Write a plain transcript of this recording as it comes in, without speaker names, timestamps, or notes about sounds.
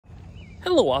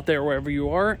Hello out there, wherever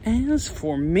you are. As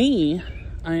for me,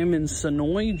 I am in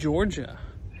Senoia, Georgia,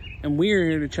 and we are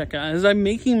here to check out. As I'm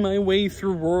making my way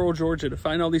through rural Georgia to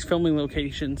find all these filming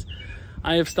locations,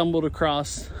 I have stumbled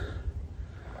across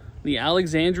the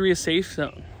Alexandria Safe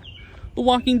Zone. The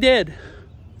Walking Dead.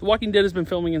 The Walking Dead has been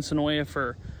filming in Senoia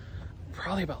for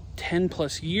probably about 10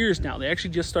 plus years now. They actually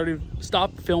just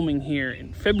stopped filming here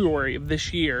in February of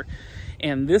this year,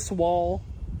 and this wall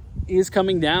is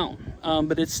coming down.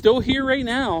 But it's still here right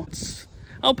now. It's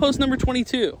outpost number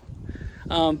 22.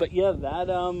 But yeah,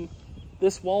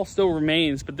 this wall still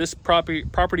remains, but this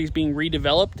property is being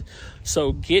redeveloped.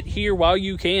 So get here while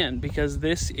you can, because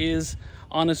this is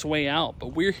on its way out.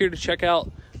 But we're here to check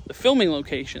out the filming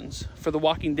locations for The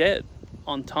Walking Dead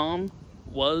on Tom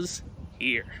Was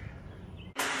Here.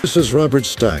 This is Robert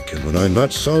Stack, and when I'm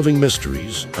not solving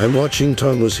mysteries, I'm watching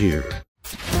Tom Was Here.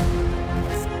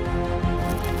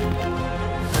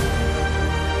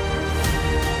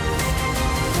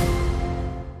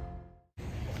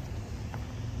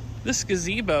 This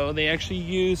gazebo they actually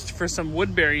used for some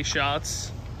woodbury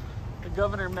shots. The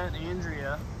governor met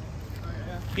Andrea.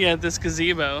 Yeah, at this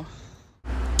gazebo.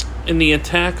 In the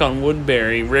attack on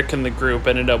Woodbury, Rick and the group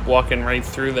ended up walking right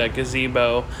through that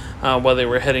gazebo while they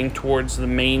were heading towards the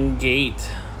main gate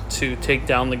to take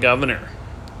down the governor.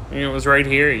 And it was right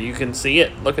here. You can see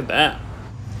it. Look at that.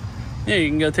 Yeah, you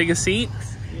can go take a seat.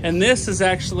 And this is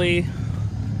actually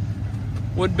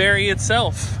Woodbury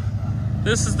itself.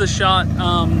 This is the shot.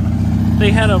 They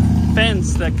had a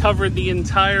fence that covered the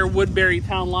entire Woodbury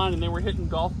town line, and they were hitting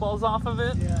golf balls off of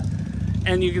it. Yeah.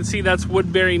 And you can see that's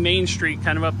Woodbury Main Street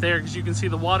kind of up there, because you can see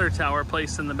the water tower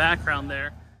placed in the background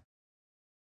there.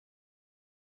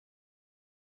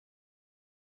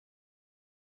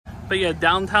 But yeah,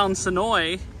 downtown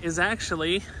Senoia is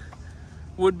actually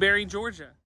Woodbury, Georgia.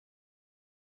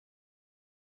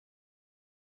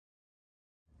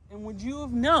 And would you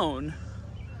have known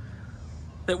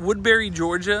that Woodbury,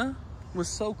 Georgia was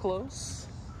so close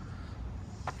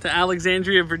to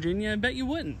Alexandria, Virginia? I bet you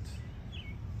wouldn't.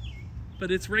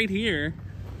 But it's right here,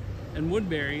 and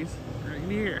Woodbury's right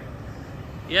here.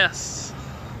 Yes.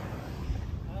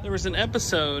 There was an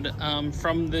episode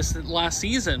from this last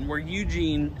season where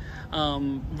Eugene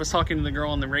was talking to the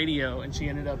girl on the radio, and she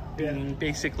ended up being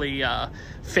basically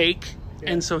fake.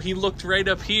 Yeah. And so he looked right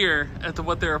up here at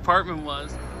what their apartment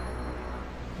was.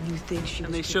 You think she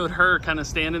and they showed her kind of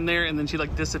standing there, and then she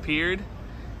like disappeared,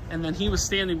 and then he was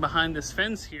standing behind this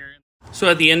fence here.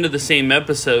 So at the end of the same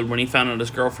episode, when he found out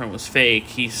his girlfriend was fake,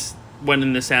 he went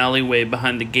in this alleyway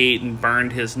behind the gate and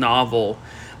burned his novel,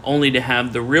 only to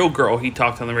have the real girl he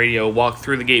talked on the radio walk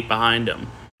through the gate behind him.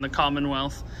 The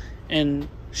Commonwealth, and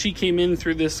she came in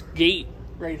through this gate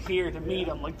right here to meet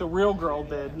him, like the real girl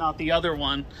did, not the other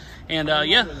one. And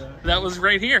yeah, that was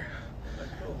right here,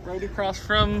 right across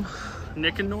from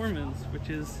Nick and Norman's, which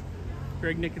is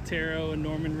Greg Nicotero and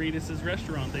Norman Reedus'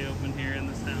 restaurant they opened here in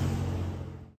this town.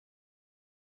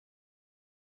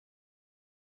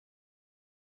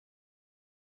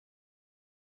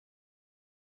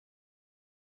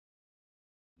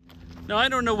 Now, I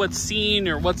don't know what scene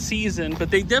or what season, but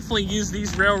they definitely used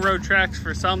these railroad tracks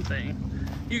for something.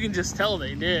 You can just tell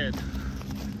they did.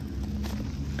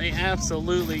 They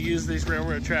absolutely used these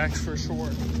railroad tracks for sure.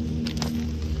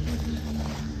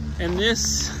 And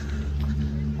this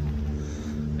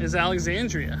is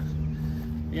Alexandria,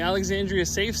 the Alexandria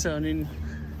Safe Zone, and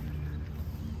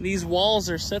these walls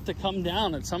are set to come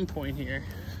down at some point here.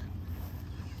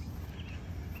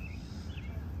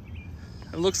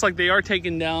 It looks like they are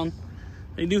taken down.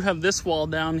 They do have this wall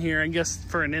down here, I guess,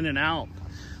 for an in and out.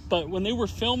 But when they were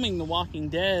filming The Walking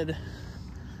Dead,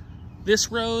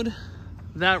 this road,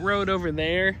 that road over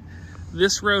there,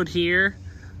 this road here,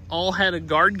 all had a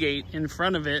guard gate in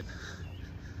front of it,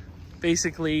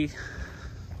 basically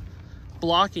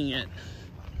blocking it.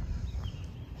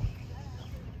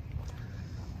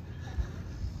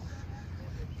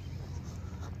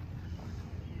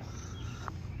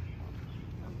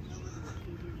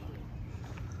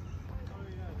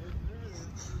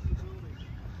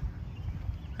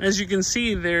 As you can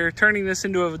see, they're turning this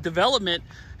into a development.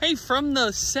 Hey, from the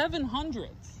 700s.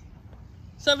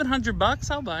 700 bucks,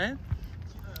 I'll buy it.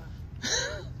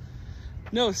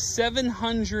 No,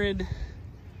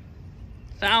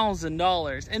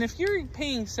 $700,000. And if you're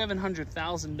paying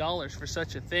 $700,000 for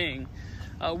such a thing,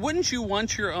 wouldn't you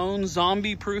want your own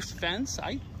zombie-proof fence?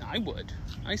 I would.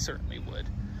 I certainly would.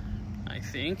 I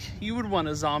think you would want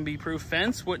a zombie-proof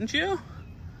fence, wouldn't you?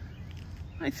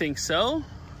 I think so.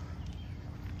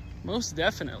 Most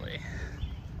definitely.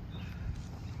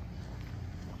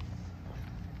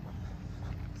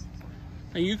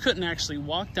 Now, you couldn't actually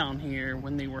walk down here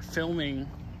when they were filming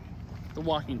The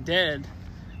Walking Dead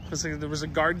because there was a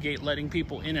guard gate letting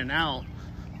people in and out.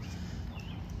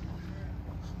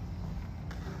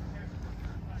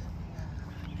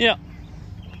 Yeah.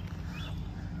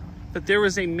 But there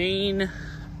was a main...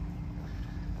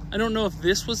 I don't know if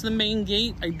this was the main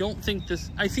gate.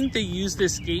 I think they used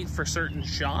this gate for certain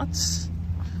shots,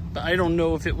 but I don't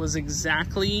know if it was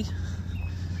exactly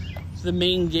the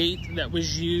main gate that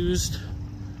was used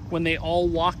when they all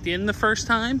walked in the first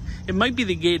time. It might be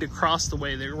the gate across the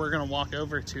way that we're gonna walk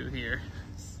over to here.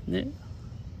 Yeah,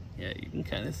 you can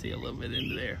kind of see a little bit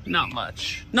into there. Not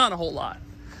much, not a whole lot.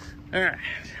 All right.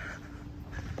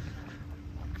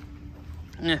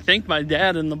 I thank my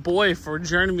dad and the boy for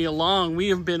journeying me along. We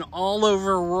have been all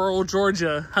over rural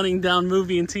Georgia hunting down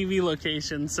movie and TV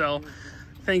locations, so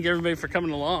thank everybody for coming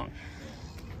along.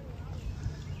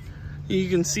 You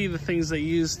can see the things they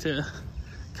use to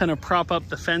kind of prop up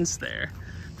the fence there.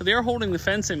 But they are holding the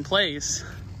fence in place.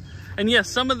 And yes,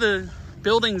 some of the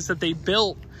buildings that they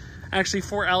built actually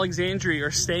for Alexandria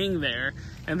are staying there,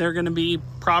 and they're going to be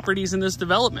properties in this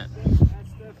development.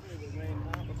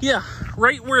 Yeah,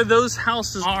 right where those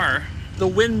houses are, the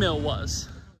windmill was.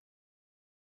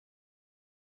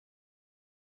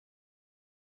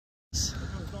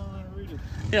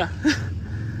 Yeah,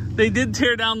 they did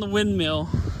tear down the windmill.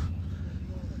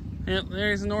 Yep,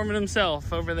 there's Norman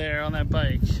himself over there on that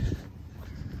bike.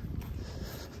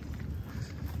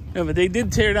 Yeah, but they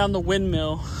did tear down the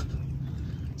windmill,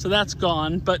 so that's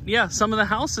gone. But yeah, some of the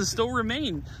houses still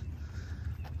remain.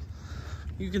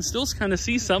 You can still kind of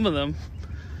see some of them,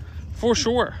 for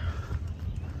sure.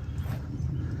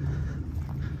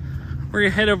 We're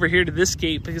gonna head over here to this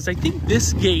gate because I think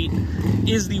this gate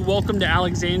is the Welcome to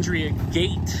Alexandria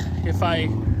gate, if I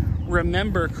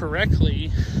remember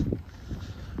correctly.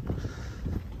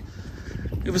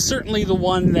 It was certainly the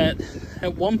one that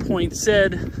at one point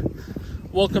said,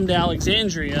 "Welcome to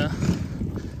Alexandria."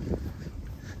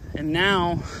 And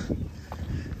now,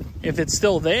 if it's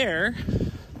still there,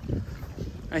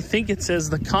 I think it says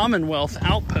the Commonwealth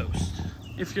Outpost.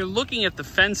 If you're looking at the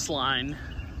fence line,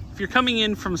 if you're coming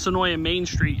in from Senoia Main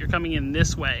Street, you're coming in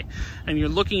this way, and you're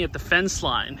looking at the fence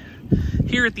line,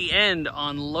 here at the end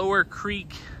on Lower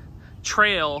Creek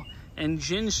Trail and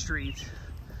Gin Street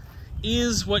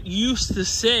is what used to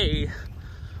say,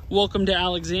 "Welcome to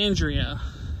Alexandria."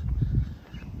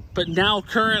 But now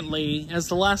currently, as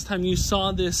the last time you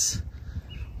saw this,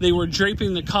 they were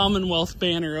draping the Commonwealth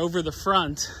banner over the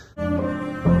front.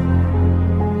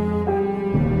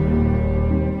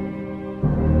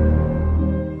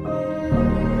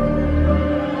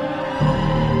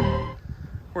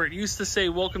 Where it used to say,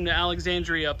 "Welcome to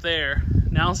Alexandria" up there,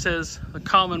 now says the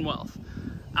Commonwealth.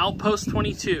 Outpost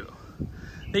 22.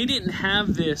 They didn't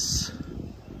have this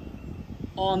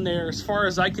on there as far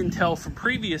as I can tell from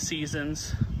previous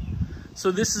seasons.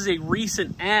 So this is a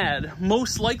recent ad,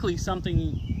 most likely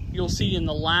something you'll see in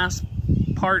the last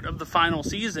part of the final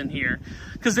season here,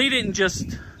 because they didn't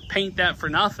just paint that for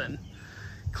nothing.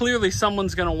 Clearly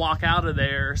someone's gonna walk out of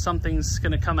there, something's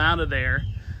gonna come out of there.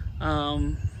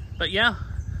 But yeah,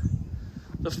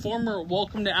 the former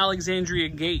Welcome to Alexandria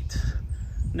gate,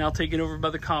 now taken over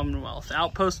by the Commonwealth.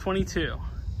 Outpost 22.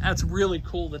 That's really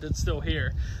cool that it's still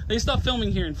here. They stopped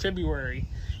filming here in February.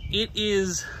 It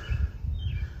is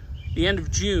the end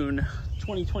of June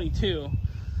 2022.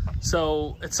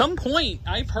 So at some point,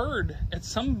 I've heard, at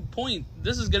some point,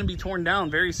 this is going to be torn down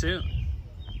very soon.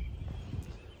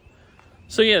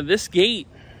 So yeah, this gate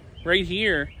right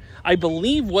here, I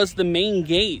believe was the main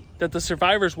gate that the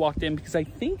survivors walked in, because I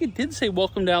think it did say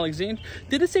 "Welcome to Alexandria."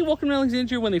 Did it say "Welcome to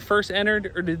Alexandria" when they first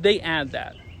entered, or did they add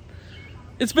that?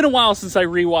 It's been a while since I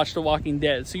rewatched The Walking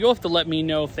Dead, so you'll have to let me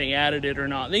know if they added it or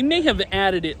not. They may have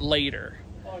added it later,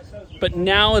 but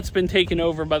now it's been taken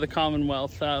over by the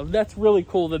Commonwealth. That's really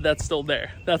cool that that's still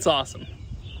there. That's awesome.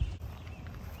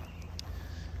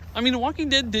 I mean, The Walking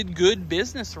Dead did good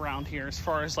business around here as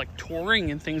far as like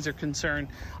touring and things are concerned.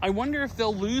 I wonder if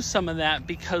they'll lose some of that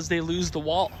because they lose the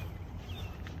wall.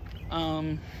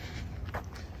 I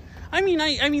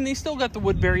mean, they still got the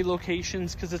Woodbury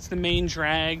locations because it's the main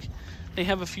drag. They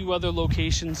have a few other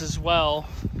locations as well.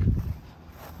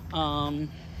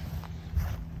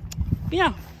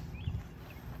 Yeah,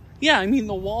 I mean,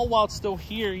 the wall, while it's still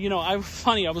here, you know, I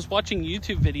was watching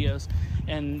YouTube videos,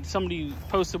 and somebody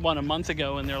posted one a month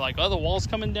ago, and they're like, "Oh, the wall's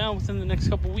coming down within the next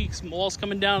couple weeks. The wall's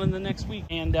coming down in the next week."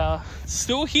 And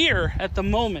still here at the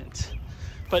moment,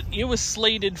 but it was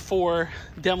slated for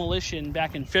demolition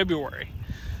back in February.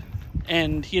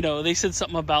 And, you know, they said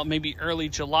something about maybe early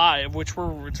July, of which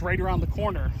it's right around the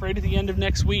corner, right at the end of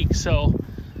next week. So,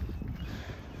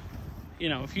 you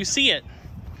know, if you see it,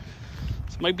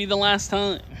 this might be the last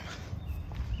time.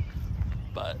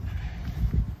 But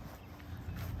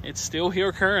it's still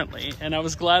here currently, and I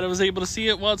was glad I was able to see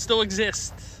it while it still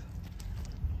exists.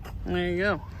 There you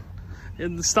go.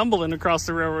 And stumbling across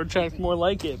the railroad track, more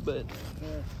like it, but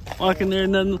walking there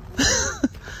and then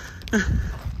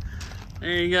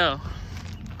there you go.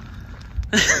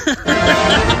 Do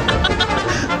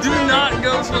not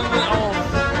go swimming at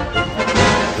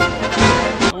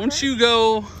all. Once you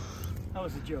go, that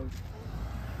was a joke.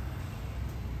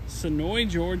 Senoia,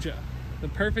 Georgia, the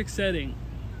perfect setting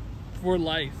for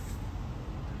life,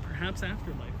 perhaps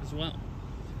afterlife as well.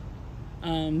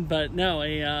 But no,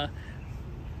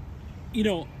 you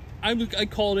know, I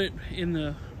called it in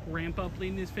the ramp up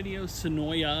leading this video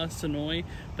Senoia,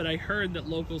 but I heard that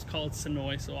locals call it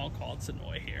Senoia, so I'll call it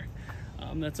Senoia here.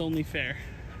 That's only fair.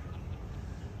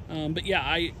 But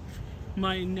yeah,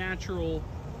 my natural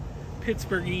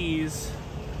Pittsburghese,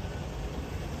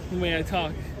 the way I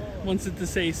talk, wants it to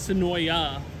say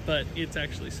Senoia, but it's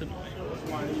actually Senoia.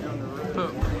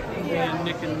 And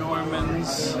Nick and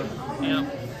Norman's, yep.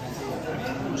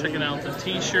 Checking out the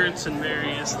t-shirts and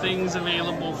various things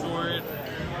available for it.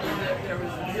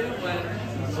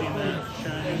 See that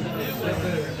shine.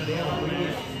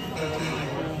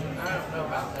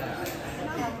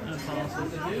 That's awesome.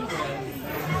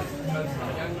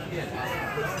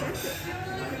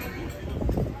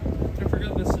 I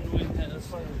forgot this Senoia has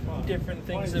different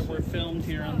things that were filmed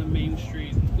here on the main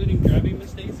street, including Driving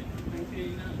Miss Daisy,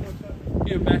 1989.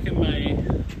 You know, back in my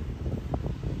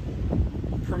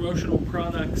promotional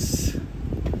products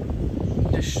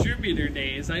distributor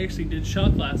days, I actually did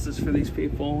shot glasses for these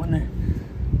people, and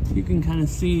you can kind of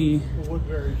see The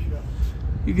Woodbury show.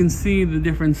 You can see the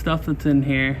different stuff that's in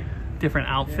here, different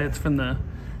outfits from the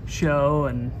show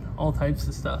and all types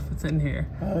of stuff that's in here.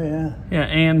 Oh yeah. Yeah,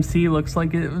 AMC looks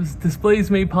like it was displays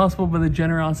made possible by the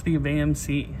generosity of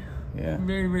AMC. Yeah.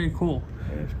 Very, very cool.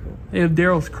 That is cool. They have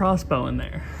Daryl's crossbow in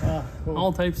there. Ah, cool.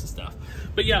 All types of stuff.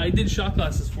 But yeah, I did shot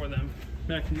glasses for them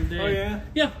back in the day. Oh yeah?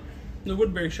 Yeah, the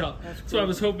Woodbury shop. That's So I cool.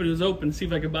 was hoping it was open to see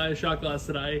if I could buy a shot glass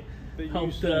that I That you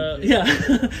helped, sent, yeah,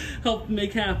 helped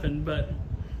make happen. But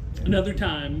another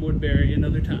time, Woodbury,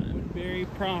 another time. Woodbury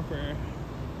proper.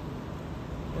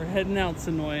 We're heading out,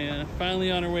 Senoia.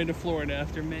 Finally on our way to Florida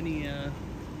after many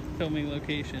filming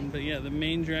location. But yeah, the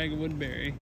main drag of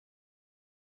Woodbury.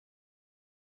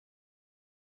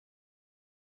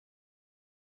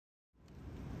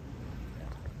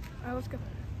 Alright, let's go.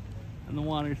 And the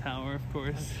water tower, of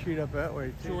course. Shoot up that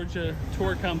way too. Georgia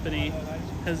Tour Company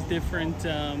has different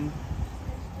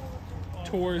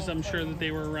tours, I'm sure, that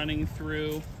they were running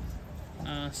through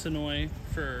Senoia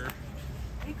for.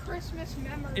 A Christmas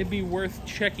memory. It'd be worth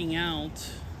checking out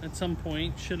at some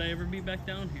point, should I ever be back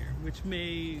down here, which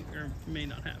may or may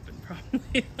not happen,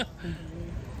 probably.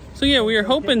 So yeah, we were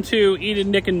hoping to eat at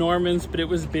Nick and Norman's, but it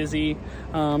was busy.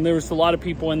 There was a lot of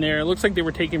people in there. It looks like they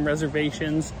were taking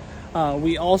reservations.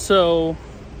 We also,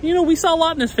 you know, we saw a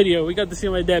lot in this video. We got to see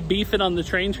my dad beef it on the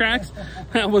train tracks.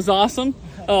 That was awesome.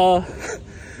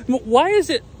 Why is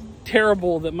it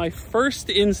terrible that my first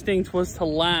instinct was to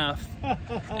laugh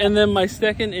and then my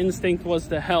second instinct was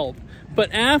to help?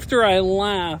 But after I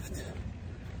laughed,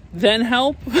 then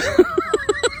help?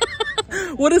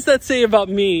 What does that say about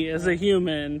me as a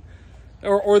human?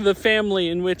 Or the family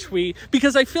in which we,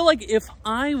 because I feel like if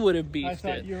I would have beefed I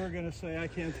thought it. you were going to say, I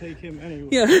can't take him anyway.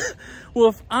 Yeah. Well,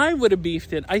 if I would have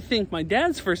beefed it, I think my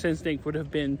dad's first instinct would have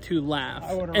been to laugh.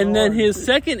 And then his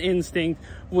second instinct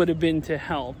would have been to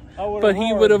help. But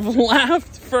he would have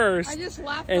laughed first I just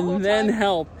laughed the whole and then time.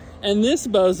 help. And this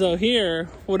bozo here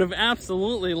would have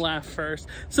absolutely laughed first.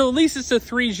 So at least it's a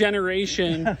 3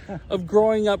 generation of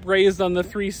growing up raised on the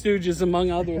Three Stooges,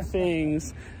 among other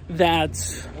things, that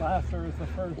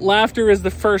laughter is the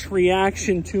first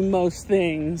reaction to most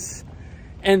things,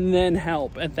 and then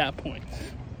help at that point.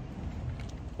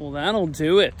 Well, that'll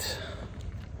do it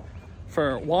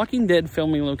for Walking Dead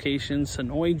filming location,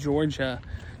 Senoia, Georgia.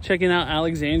 Checking out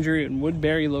Alexandria and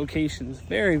Woodbury locations.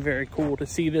 Very, very cool to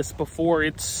see this before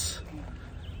it's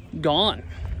gone,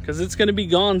 because it's going to be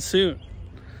gone soon.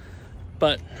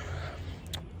 But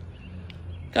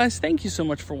guys, thank you so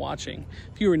much for watching.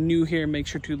 If you are new here, make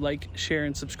sure to like, share,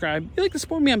 and subscribe. If you'd like to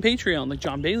support me on Patreon like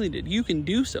John Bailey did, you can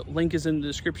do so. Link is in the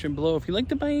description below. If you'd like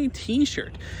to buy a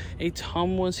t-shirt, a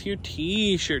Tomwashere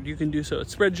t-shirt, you can do so at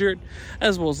Spreadshirt,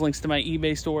 as well as links to my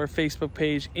eBay store, Facebook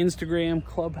page, Instagram,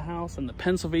 Clubhouse, and the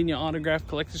Pennsylvania Autograph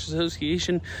Collectors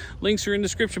Association. Links are in the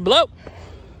description below.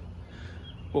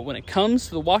 But when it comes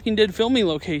to the Walking Dead filming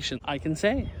location, I can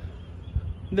say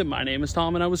that my name is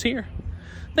Tom and I was here.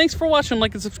 Thanks for watching.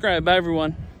 Like and subscribe. Bye,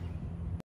 everyone.